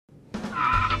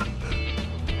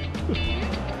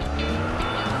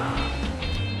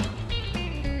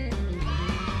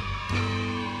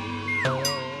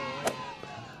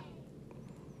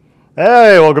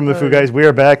Hey, welcome to the Food Guys. We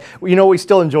are back. You know, we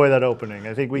still enjoy that opening.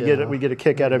 I think we get a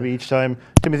kick out of it each time.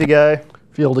 Timothy Guy.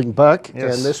 Fielding Buck.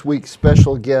 Yes. And this week's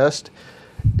special guest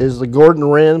is the Gordon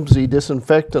Ramsay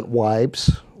disinfectant wipes,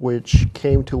 which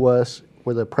came to us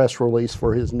with a press release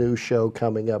for his new show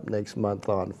coming up next month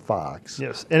on Fox.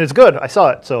 Yes, and it's good. I saw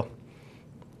it, so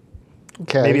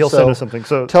Okay, maybe he'll send us something.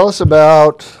 So tell us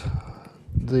about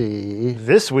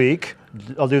this week.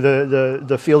 I'll do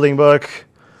the Fielding Buck.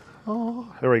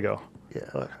 Oh, there we go.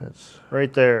 Yeah, that's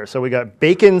Right there. So we got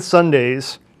bacon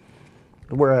sundaes.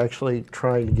 we're actually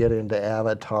trying to get into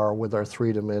Avatar with our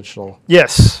three-dimensional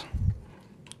Yes.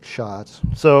 shots.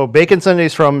 So bacon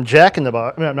sundaes from Jack in the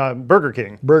Box. No, Burger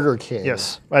King. Burger King.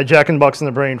 Yes. I had Jack in the Box in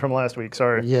the brain from last week.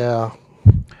 Sorry. Yeah.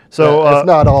 So it's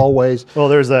not always. well,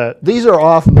 there's that. These are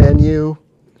off menu,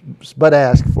 but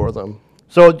ask for them.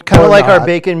 So kind Or of like our not.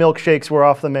 bacon milkshakes were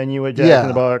off the menu at Jack in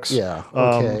the Box. Yeah.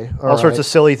 Okay. All sorts of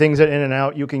silly things at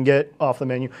In-N-Out you can get off the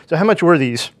menu. So how much were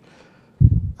these?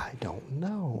 I don't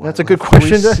know. That's I a good left the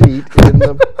question to-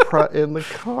 receipt in the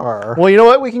car. Well, you know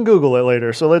what? We can Google it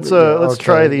later. So let's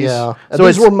try these. Yeah. And So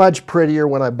these it's were much prettier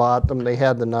when I bought them. They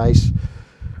had the nice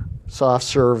soft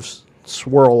serve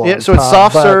swirl on yeah. So it's top,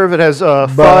 soft but- serve. It has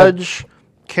fudge,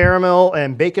 caramel,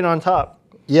 and bacon on top.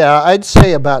 Yeah, I'd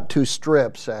say about 2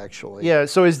 strips actually. Yeah.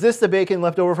 So is this the bacon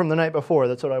left over from the night before?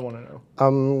 That's what I want to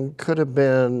know. Could have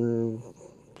been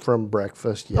from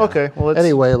breakfast. Yeah. Okay, well, let's-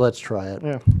 anyway, let's try it.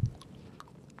 Yeah.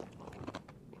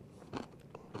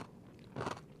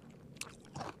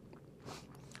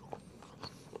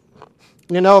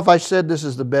 You know, if I said this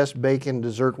is the best bacon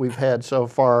dessert we've had so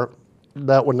far,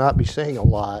 that would not be saying a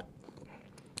lot,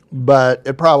 but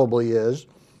it probably is.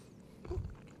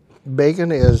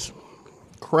 Bacon is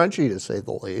crunchy, to say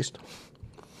the least.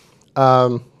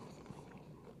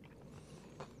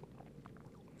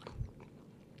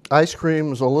 Ice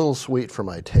cream is a little sweet for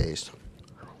my taste.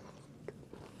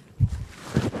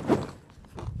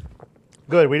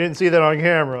 Good. We didn't see that on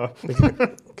camera.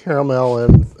 Caramel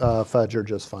and fudge are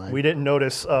just fine. We didn't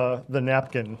notice the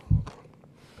napkin.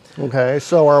 Okay,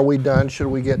 so are we done? Should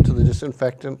we get to the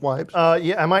disinfectant wipes?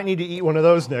 Yeah, I might need to eat one of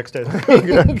those next. I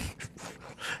think.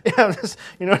 Yeah, just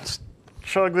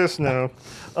chug this now.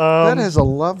 That has a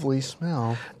lovely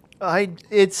smell.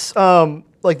 It's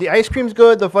like the ice cream's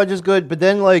good, the fudge is good, but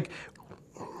then like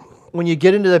when you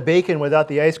get into the bacon without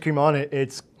the ice cream on it,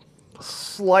 it's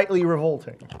slightly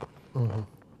revolting. Mm-hmm.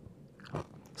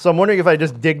 So I'm wondering if I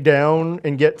just dig down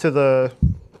and get to the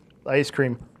ice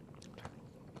cream.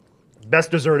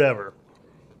 Best dessert ever.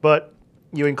 But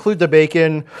you include the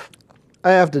bacon.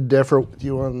 I have to differ with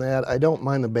you on that. I don't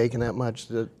mind the bacon that much.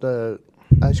 The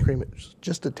ice cream is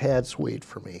just a tad sweet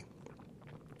for me.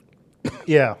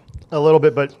 Yeah, a little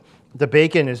bit, but the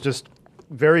bacon is just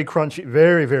very crunchy,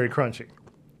 very, very crunchy.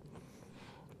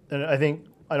 And I think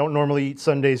I don't normally eat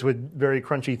sundaes with very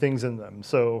crunchy things in them,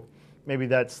 so maybe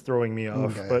that's throwing me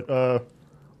off. Okay. But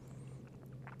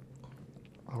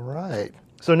All right.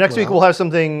 so next week we'll have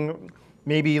something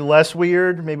maybe less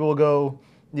weird. Maybe we'll go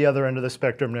the other end of the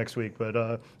spectrum next week.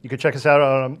 But you can check us out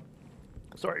on,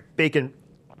 bacon.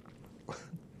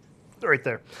 Right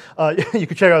there. You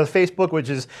can check out the Facebook, which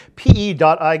is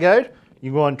pe.iGuide. You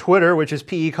can go on Twitter, which is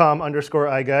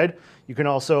pecom_iGuide. You can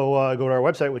also go to our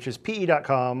website, which is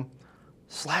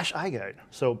pe.com/iGuide.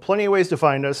 So plenty of ways to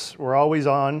find us. We're always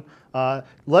on.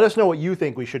 Let us know what you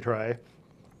think we should try.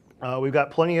 We've got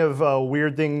plenty of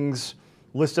weird things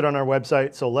listed on our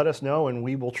website, so let us know and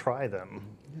we will try them.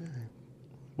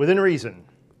 Within reason.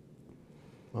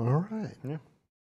 All right. Yeah.